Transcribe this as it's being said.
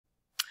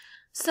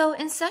So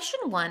in session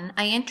one,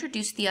 I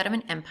introduced the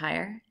Ottoman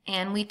Empire,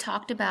 and we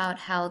talked about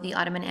how the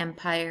Ottoman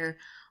Empire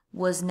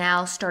was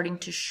now starting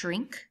to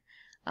shrink.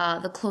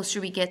 The closer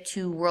we get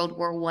to World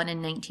War I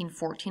in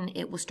 1914,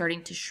 it was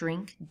starting to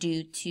shrink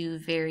due to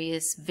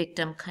various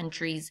victim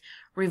countries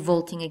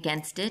revolting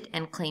against it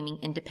and claiming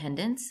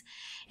independence.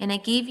 And I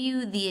gave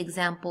you the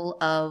example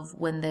of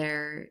when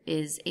there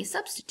is a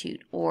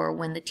substitute or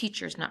when the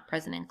teacher is not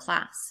present in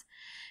class.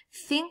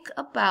 Think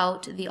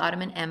about the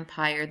Ottoman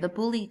Empire, the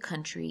bully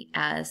country,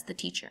 as the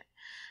teacher.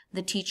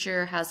 The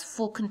teacher has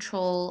full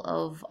control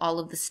of all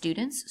of the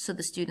students, so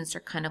the students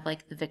are kind of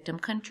like the victim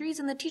countries,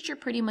 and the teacher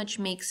pretty much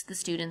makes the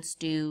students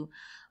do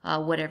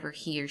whatever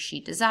he or she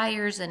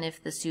desires, and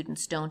if the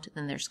students don't,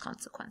 then there's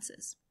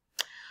consequences.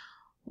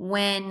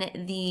 When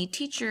the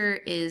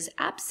teacher is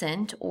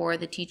absent or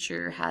the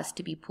teacher has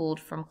to be pulled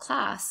from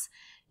class,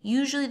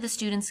 usually the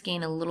students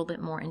gain a little bit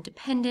more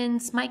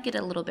independence, might get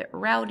a little bit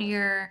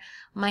rowdier,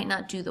 might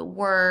not do the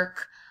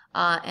work,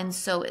 and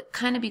so it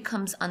kind of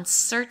becomes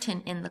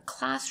uncertain in the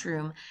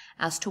classroom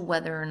as to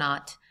whether or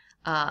not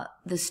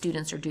the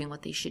students are doing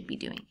what they should be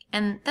doing.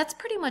 And that's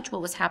pretty much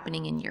what was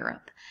happening in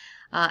Europe.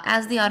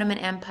 As the Ottoman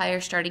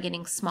Empire started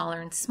getting smaller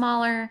and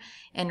smaller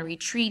and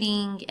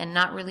retreating and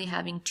not really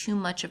having too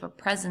much of a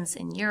presence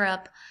in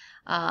Europe,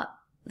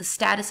 the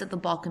status of the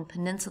Balkan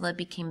Peninsula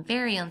became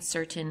very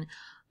uncertain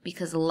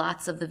because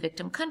lots of the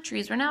victim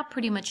countries were now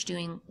pretty much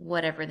doing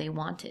whatever they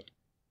wanted.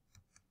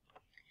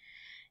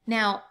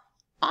 Now,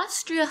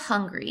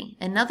 Austria-Hungary,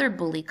 another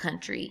bully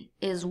country,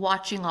 is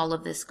watching all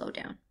of this go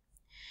down.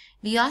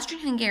 The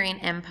Austrian-Hungarian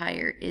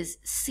Empire is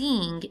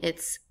seeing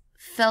its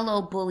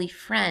fellow bully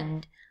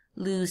friend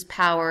lose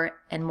power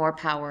and more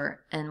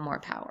power and more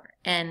power.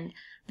 And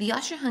the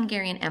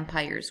Austrian-Hungarian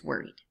Empire is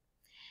worried.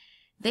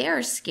 They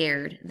are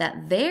scared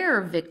that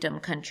their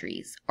victim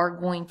countries are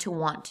going to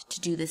want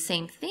to do the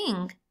same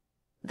thing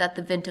that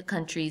the victim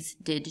countries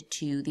did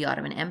to the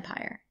Ottoman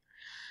Empire.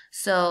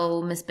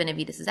 So Miss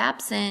Benavides is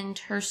absent,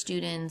 her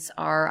students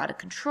are out of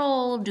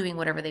control, doing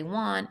whatever they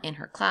want in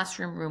her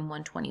classroom, room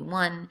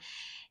 121,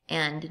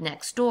 and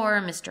next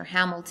door, Mr.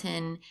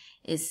 Hamilton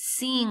is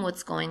seeing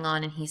what's going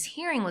on and he's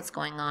hearing what's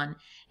going on,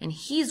 and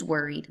he's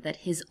worried that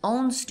his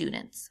own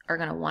students are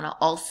going to want to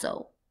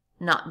also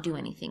not do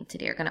anything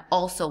today, are going to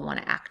also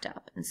want to act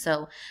up. And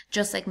so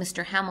just like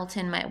Mr.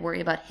 Hamilton might worry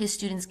about his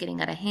students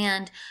getting out of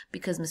hand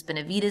because Miss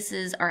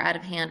Benavides's are out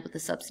of hand with the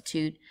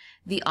substitute,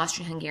 the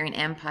Austrian-Hungarian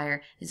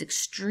Empire is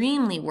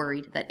extremely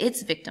worried that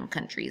its victim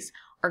countries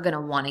are going to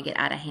want to get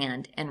out of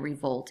hand and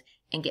revolt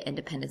and get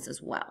independence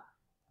as well.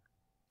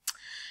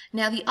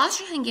 Now, the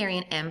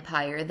Austro-Hungarian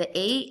Empire, the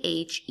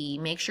AHE,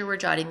 make sure we're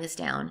jotting this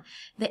down,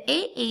 the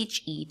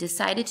AHE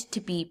decided to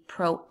be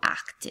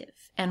proactive.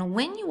 And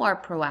when you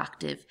are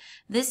proactive,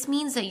 this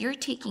means that you're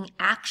taking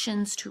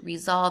actions to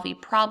resolve a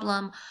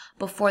problem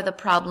before the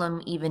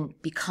problem even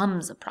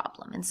becomes a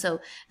problem. And so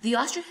the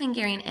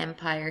Austro-Hungarian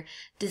Empire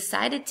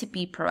decided to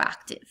be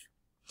proactive.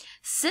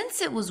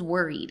 Since it was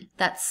worried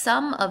that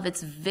some of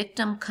its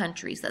victim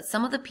countries, that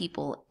some of the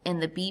people in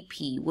the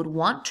BP would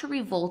want to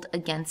revolt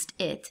against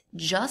it,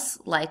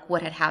 just like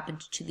what had happened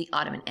to the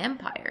Ottoman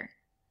Empire,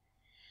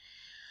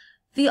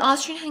 the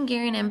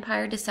Austrian-Hungarian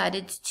Empire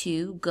decided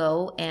to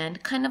go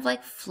and kind of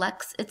like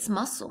flex its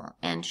muscle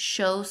and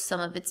show some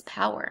of its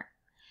power.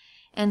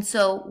 And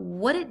so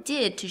what it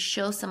did to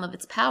show some of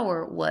its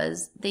power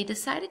was they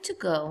decided to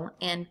go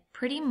and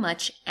pretty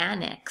much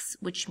annex,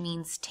 which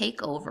means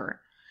take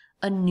over,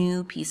 a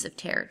new piece of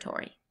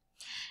territory.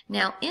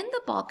 Now, in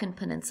the Balkan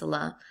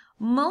Peninsula,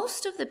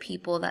 most of the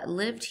people that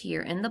lived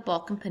here in the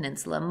Balkan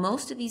Peninsula,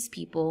 most of these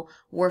people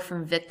were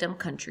from victim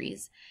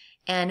countries,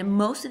 and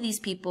most of these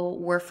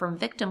people were from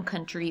victim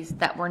countries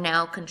that were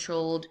now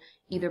controlled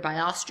either by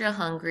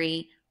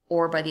Austria-Hungary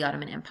or by the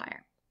Ottoman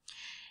Empire.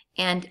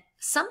 And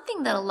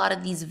something that a lot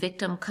of these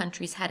victim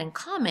countries had in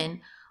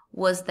common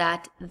was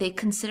that they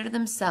considered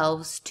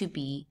themselves to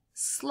be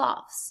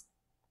Slavs.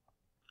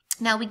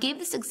 Now, we gave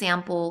this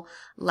example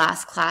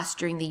last class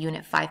during the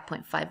Unit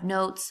 5.5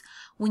 notes.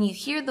 When you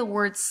hear the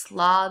word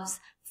Slavs,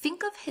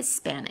 think of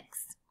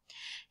Hispanics.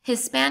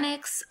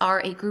 Hispanics are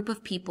a group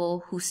of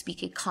people who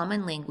speak a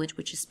common language,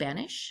 which is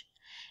Spanish,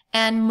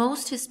 and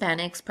most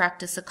Hispanics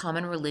practice a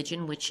common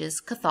religion, which is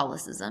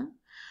Catholicism.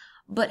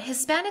 But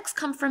Hispanics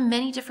come from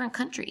many different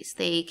countries.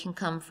 They can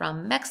come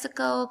from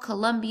Mexico,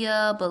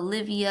 Colombia,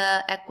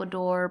 Bolivia,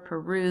 Ecuador,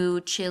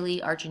 Peru,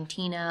 Chile,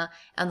 Argentina,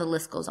 and the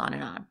list goes on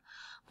and on.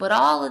 But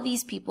all of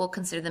these people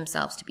consider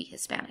themselves to be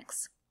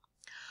Hispanics.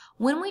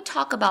 When we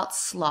talk about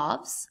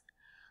Slavs,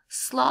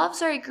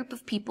 Slavs are a group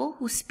of people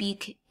who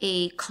speak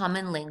a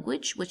common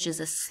language, which is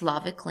a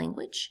Slavic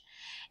language,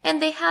 and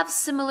they have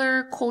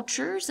similar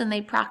cultures and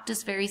they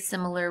practice very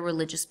similar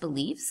religious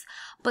beliefs.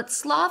 But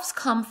Slavs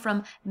come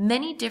from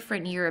many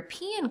different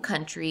European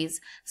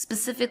countries,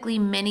 specifically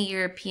many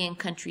European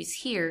countries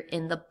here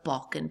in the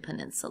Balkan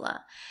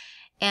Peninsula.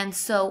 And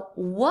so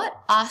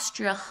what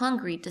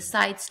Austria-Hungary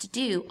decides to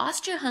do,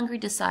 Austria-Hungary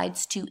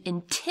decides to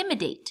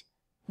intimidate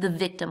the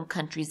victim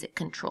countries it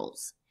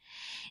controls.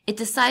 It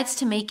decides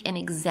to make an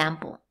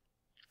example.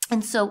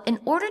 And so in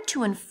order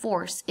to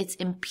enforce its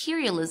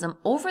imperialism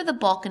over the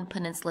Balkan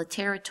Peninsula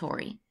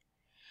territory,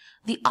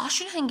 the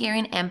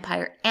Austrian-Hungarian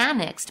Empire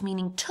annexed,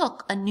 meaning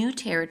took, a new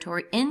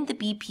territory in the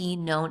BP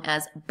known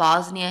as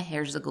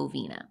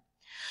Bosnia-Herzegovina.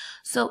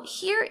 So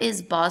here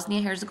is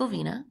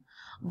Bosnia-Herzegovina.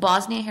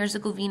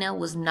 Bosnia-Herzegovina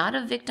was not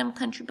a victim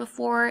country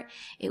before.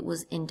 It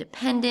was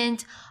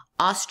independent.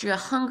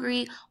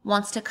 Austria-Hungary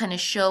wants to kind of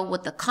show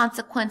what the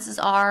consequences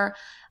are.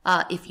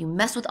 If you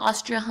mess with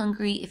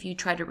Austria-Hungary, if you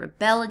try to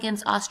rebel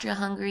against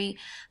Austria-Hungary,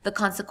 the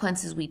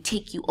consequences, we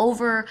take you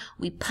over,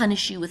 we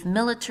punish you with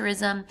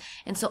militarism.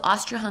 And so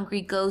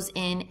Austria-Hungary goes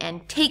in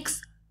and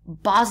takes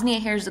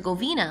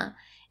Bosnia-Herzegovina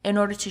in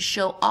order to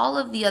show all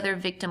of the other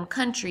victim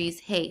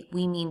countries, hey,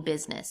 we mean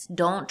business.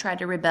 Don't try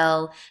to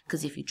rebel,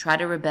 because if you try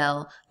to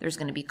rebel, there's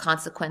going to be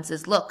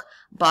consequences. Look,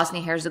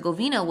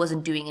 Bosnia-Herzegovina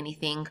wasn't doing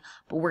anything,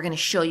 but we're going to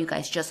show you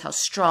guys just how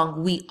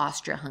strong we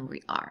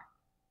Austria-Hungary are.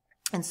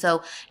 And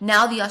so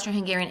now the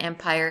Austrian-Hungarian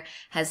Empire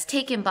has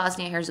taken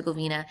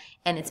Bosnia-Herzegovina,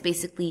 and it's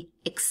basically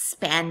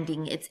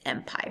expanding its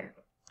empire.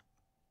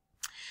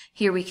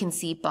 Here we can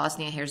see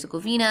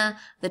Bosnia-Herzegovina,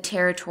 the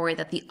territory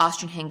that the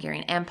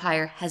Austrian-Hungarian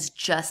Empire has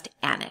just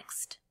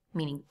annexed,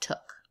 meaning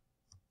took.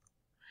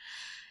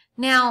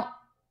 Now,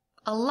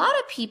 a lot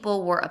of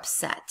people were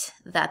upset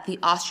that the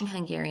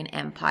Austrian-Hungarian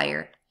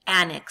Empire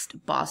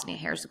annexed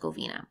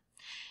Bosnia-Herzegovina.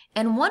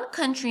 And one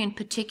country in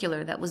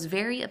particular that was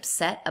very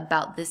upset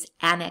about this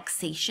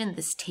annexation,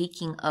 this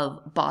taking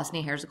of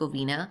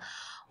Bosnia-Herzegovina,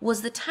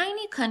 was the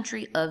tiny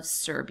country of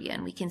Serbia.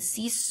 And we can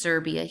see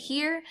Serbia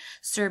here.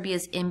 Serbia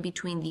is in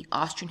between the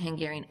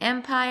Austrian-Hungarian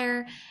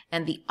Empire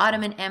and the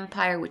Ottoman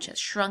Empire, which has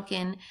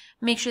shrunken.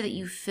 Make sure that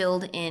you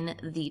filled in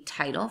the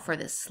title for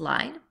this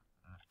slide.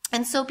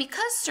 And so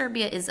because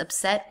Serbia is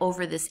upset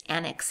over this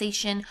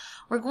annexation,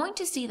 we're going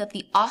to see that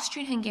the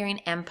Austrian-Hungarian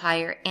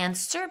Empire and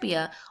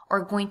Serbia are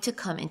going to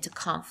come into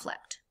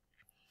conflict.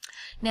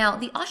 Now,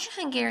 the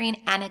Austrian-Hungarian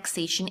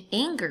annexation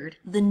angered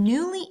the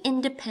newly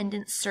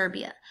independent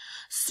Serbia.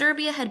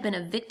 Serbia had been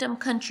a victim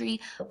country,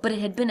 but it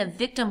had been a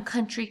victim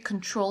country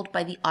controlled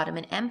by the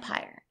Ottoman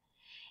Empire.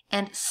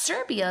 And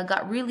Serbia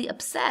got really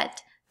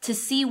upset to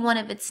see one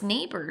of its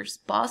neighbors,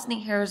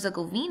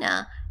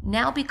 Bosnia-Herzegovina,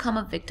 now become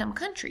a victim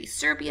country.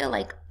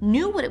 Serbia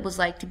knew what it was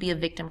like to be a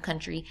victim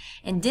country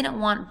and didn't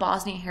want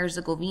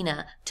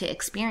Bosnia-Herzegovina to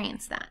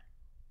experience that.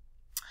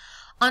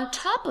 On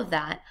top of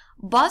that,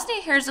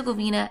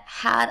 Bosnia-Herzegovina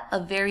had a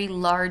very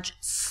large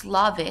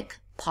Slavic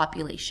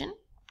population,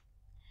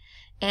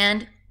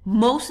 and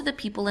most of the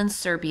people in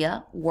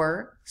Serbia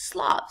were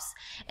Slavs.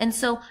 And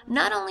so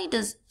not only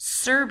does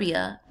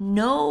Serbia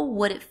know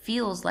what it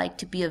feels like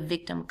to be a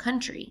victim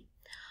country,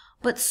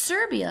 but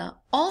Serbia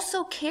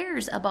also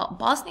cares about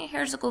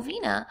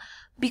Bosnia-Herzegovina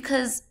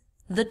because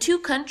the two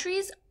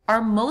countries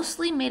are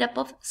mostly made up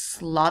of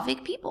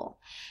Slavic people.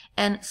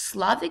 And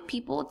Slavic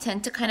people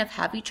tend to kind of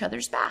have each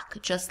other's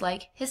back, just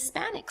like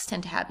Hispanics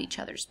tend to have each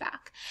other's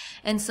back.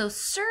 And so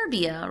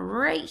Serbia,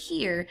 right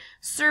here,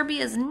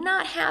 Serbia is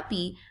not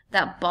happy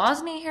that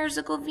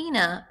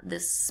Bosnia-Herzegovina,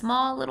 this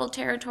small little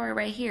territory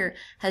right here,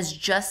 has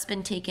just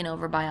been taken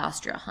over by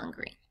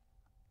Austria-Hungary.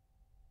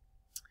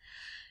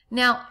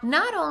 Now,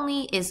 not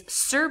only is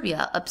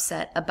Serbia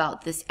upset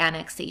about this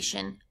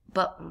annexation,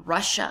 but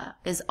Russia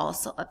is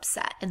also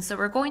upset. And so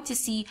we're going to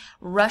see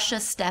Russia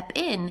step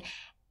in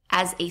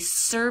as a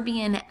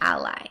Serbian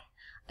ally.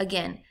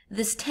 Again,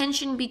 this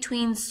tension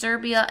between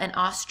Serbia and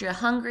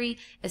Austria-Hungary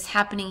is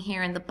happening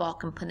here in the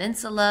Balkan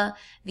Peninsula.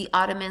 The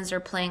Ottomans are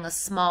playing a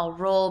small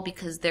role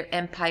because their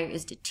empire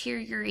is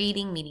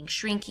deteriorating, meaning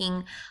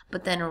shrinking.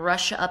 But then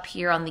Russia up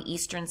here on the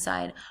eastern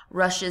side,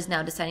 Russia is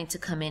now deciding to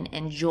come in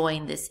and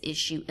join this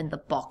issue in the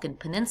Balkan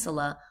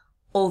Peninsula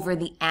over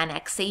the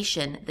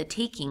annexation, the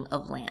taking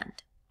of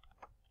land.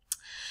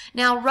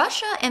 Now,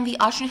 Russia and the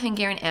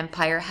Austrian-Hungarian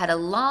Empire had a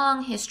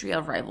long history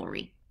of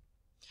rivalry.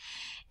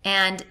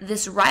 And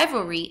this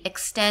rivalry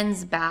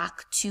extends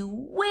back to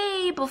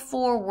way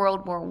before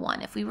World War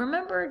I. If we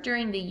remember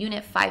during the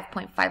Unit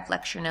 5.5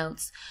 lecture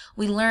notes,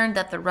 we learned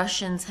that the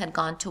Russians had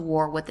gone to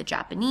war with the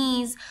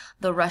Japanese.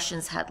 The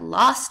Russians had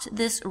lost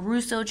this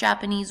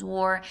Russo-Japanese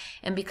war.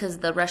 And because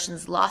the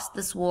Russians lost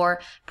this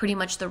war, pretty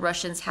much the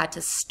Russians had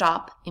to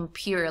stop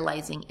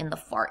imperializing in the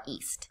Far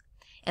East.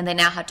 And they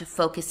now had to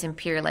focus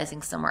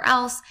imperializing somewhere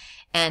else.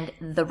 And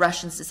the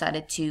Russians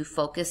decided to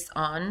focus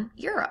on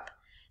Europe,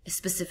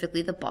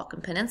 specifically the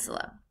Balkan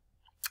Peninsula.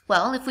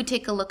 Well, if we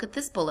take a look at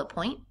this bullet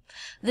point,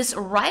 this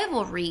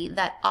rivalry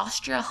that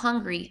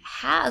Austria-Hungary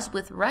has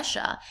with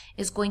Russia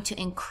is going to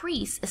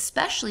increase,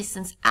 especially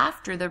since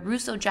after the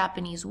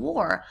Russo-Japanese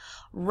War,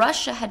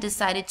 Russia had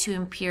decided to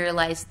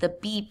imperialize the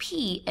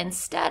BP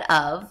instead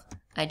of,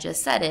 I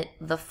just said it,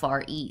 the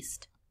Far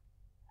East.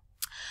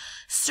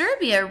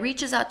 Serbia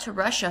reaches out to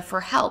Russia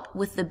for help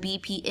with the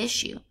BP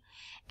issue,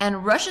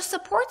 and Russia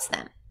supports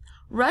them.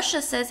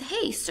 Russia says,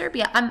 hey,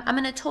 Serbia, I'm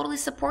going to totally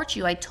support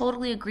you. I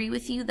totally agree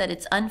with you that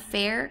it's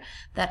unfair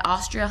that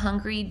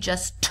Austria-Hungary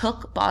just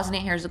took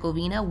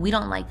Bosnia-Herzegovina. We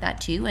don't like that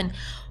too, and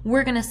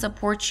we're going to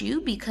support you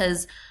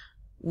because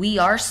we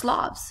are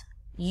Slavs.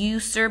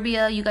 You,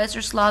 Serbia, you guys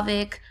are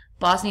Slavic.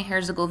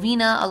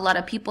 Bosnia-Herzegovina, a lot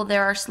of people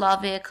there are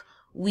Slavic.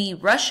 We,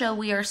 Russia,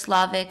 we are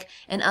Slavic.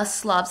 And us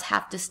Slavs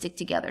have to stick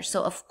together.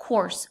 So, of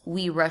course,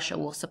 we, Russia,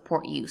 will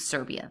support you,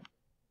 Serbia.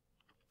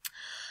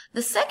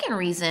 The second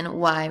reason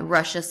why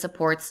Russia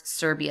supports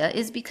Serbia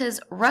is because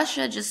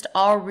Russia just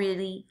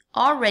already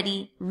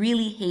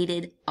really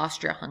hated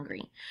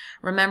Austria-Hungary.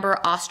 Remember,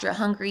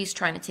 Austria-Hungary is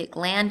trying to take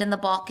land in the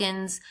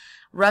Balkans.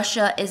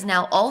 Russia is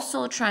now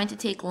also trying to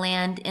take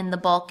land in the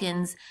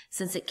Balkans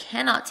since it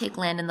cannot take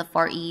land in the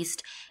Far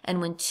East.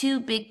 And when two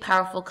big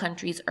powerful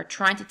countries are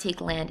trying to take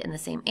land in the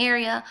same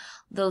area,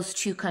 those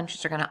two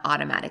countries are going to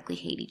automatically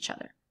hate each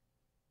other.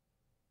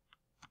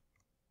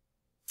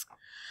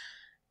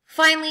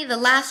 Finally, the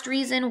last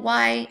reason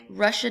why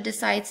Russia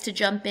decides to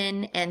jump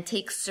in and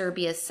take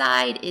Serbia's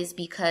side is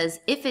because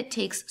if it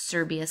takes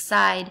Serbia's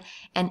side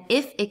and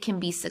if it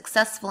can be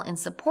successful in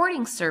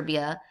supporting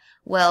Serbia,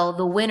 well,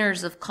 the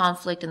winners of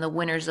conflict and the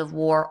winners of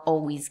war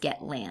always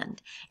get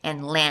land,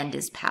 and land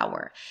is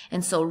power.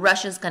 And so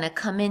Russia's going to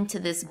come into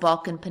this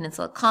Balkan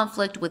Peninsula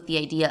conflict with the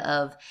idea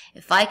of,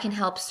 if I can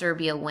help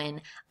Serbia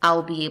win,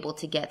 I'll be able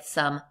to get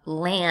some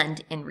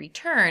land in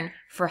return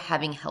for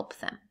having helped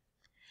them.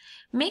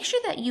 Make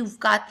sure that you've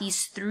got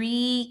these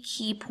 3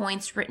 key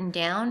points written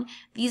down.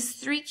 These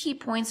 3 key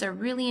points are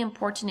really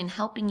important in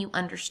helping you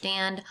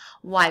understand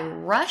why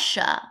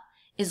Russia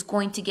is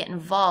going to get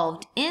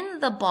involved in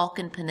the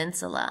Balkan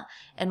Peninsula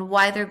and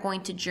why they're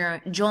going to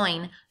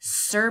join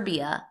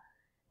Serbia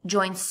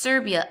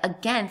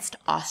against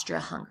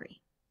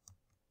Austria-Hungary.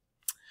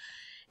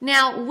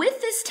 Now,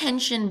 with this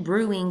tension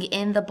brewing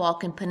in the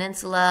Balkan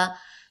Peninsula,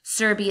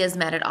 Serbia's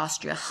mad at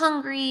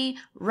Austria-Hungary,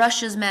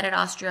 Russia's mad at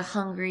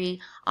Austria-Hungary,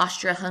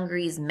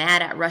 Austria-Hungary's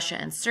mad at Russia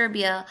and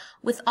Serbia.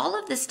 With all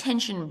of this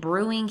tension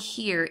brewing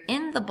here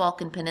in the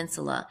Balkan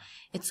Peninsula,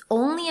 it's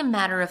only a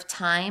matter of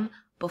time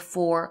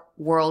before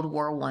World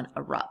War I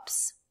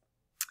erupts.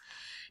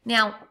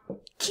 Now,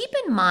 keep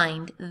in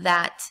mind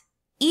that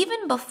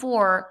even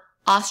before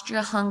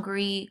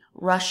Austria-Hungary,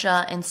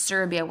 Russia, and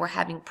Serbia were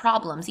having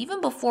problems,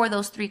 even before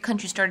those 3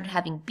 countries started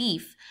having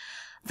beef,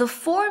 the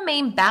 4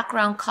 main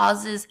background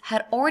causes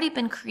had already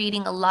been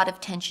creating a lot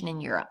of tension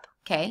in Europe,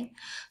 okay?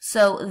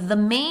 So the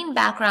main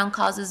background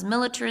causes,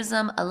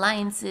 militarism,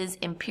 alliances,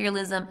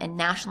 imperialism, and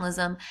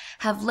nationalism,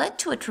 have led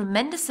to a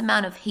tremendous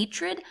amount of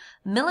hatred,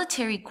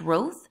 military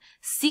growth,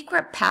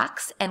 secret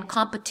pacts, and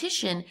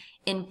competition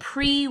in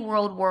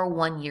pre-World War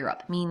I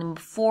Europe, meaning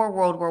before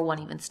World War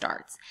I even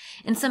starts.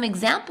 And some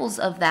examples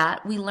of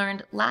that we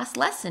learned last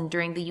lesson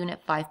during the Unit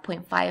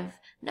 5.5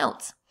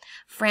 notes.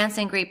 France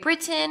and Great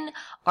Britain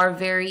are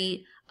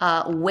very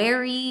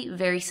wary,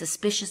 very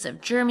suspicious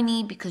of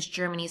Germany because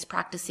Germany is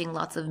practicing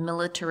lots of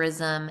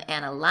militarism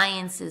and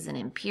alliances and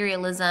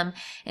imperialism.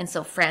 And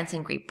so France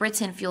and Great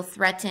Britain feel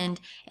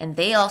threatened, and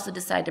they also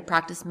decide to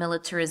practice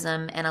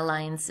militarism and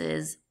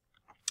alliances.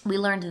 We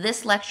learned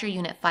this lecture,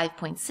 Unit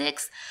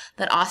 5.6,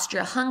 that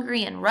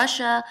Austria-Hungary and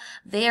Russia,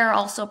 they are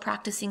also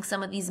practicing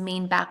some of these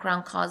main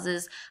background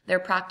causes. They're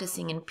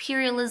practicing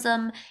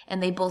imperialism,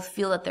 and they both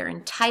feel that they're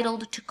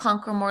entitled to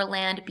conquer more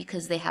land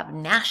because they have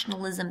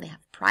nationalism, they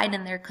have pride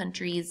in their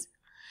countries.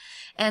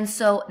 And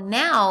so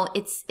now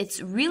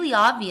it's really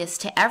obvious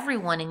to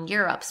everyone in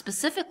Europe,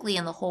 specifically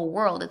in the whole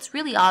world, it's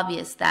really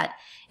obvious that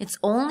it's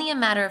only a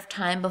matter of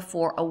time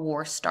before a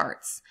war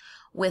starts.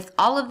 With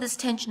all of this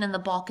tension in the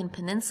Balkan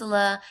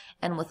Peninsula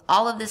and with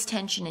all of this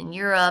tension in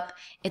Europe,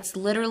 it's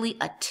literally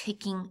a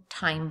ticking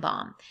time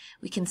bomb.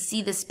 We can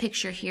see this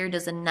picture here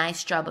does a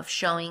nice job of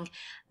showing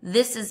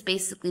this is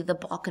basically the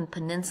Balkan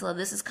Peninsula.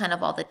 This is kind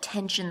of all the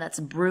tension that's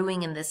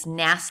brewing in this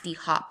nasty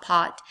hot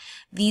pot.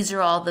 These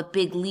are all the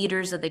big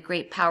leaders of the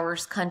great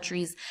powers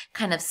countries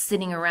kind of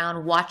sitting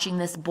around watching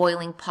this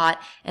boiling pot,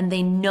 and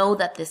they know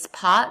that this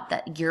pot,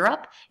 that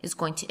Europe, is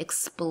going to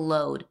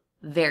explode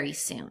very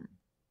soon.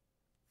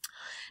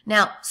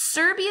 Now,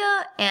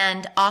 Serbia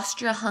and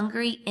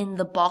Austria-Hungary in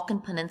the Balkan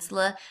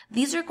Peninsula,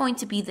 these are going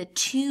to be the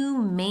 2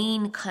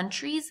 main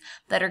countries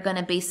that are going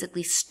to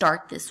basically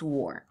start this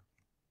war.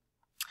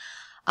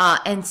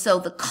 And so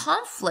the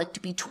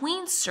conflict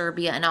between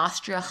Serbia and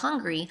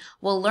Austria-Hungary,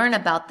 we'll learn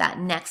about that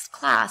next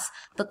class.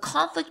 The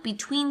conflict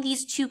between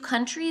these 2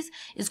 countries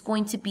is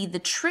going to be the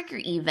trigger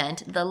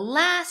event, the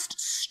last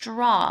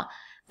straw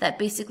that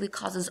basically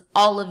causes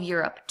all of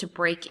Europe to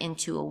break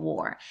into a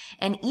war.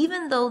 And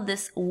even though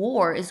this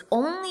war is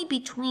only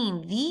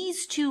between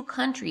these 2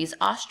 countries,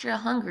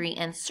 Austria-Hungary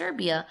and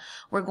Serbia,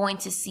 we're going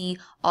to see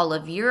all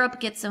of Europe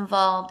gets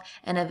involved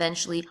and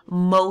eventually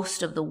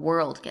most of the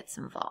world gets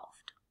involved.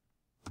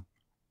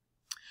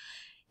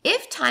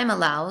 If time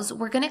allows,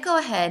 we're going to go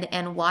ahead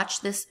and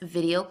watch this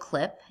video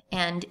clip.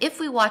 And if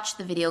we watch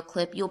the video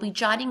clip, you'll be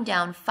jotting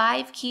down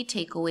 5 key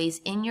takeaways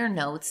in your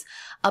notes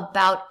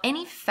about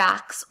any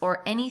facts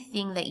or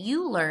anything that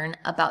you learn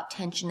about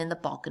tension in the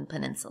Balkan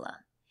Peninsula.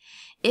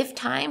 If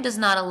time does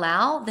not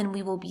allow, then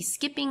we will be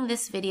skipping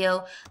this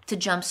video to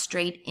jump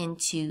straight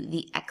into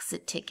the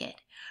exit ticket.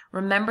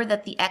 Remember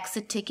that the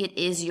exit ticket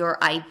is your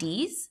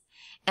IDs.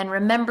 And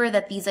remember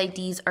that these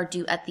IDs are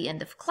due at the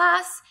end of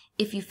class.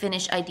 If you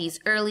finish IDs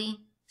early,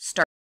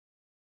 start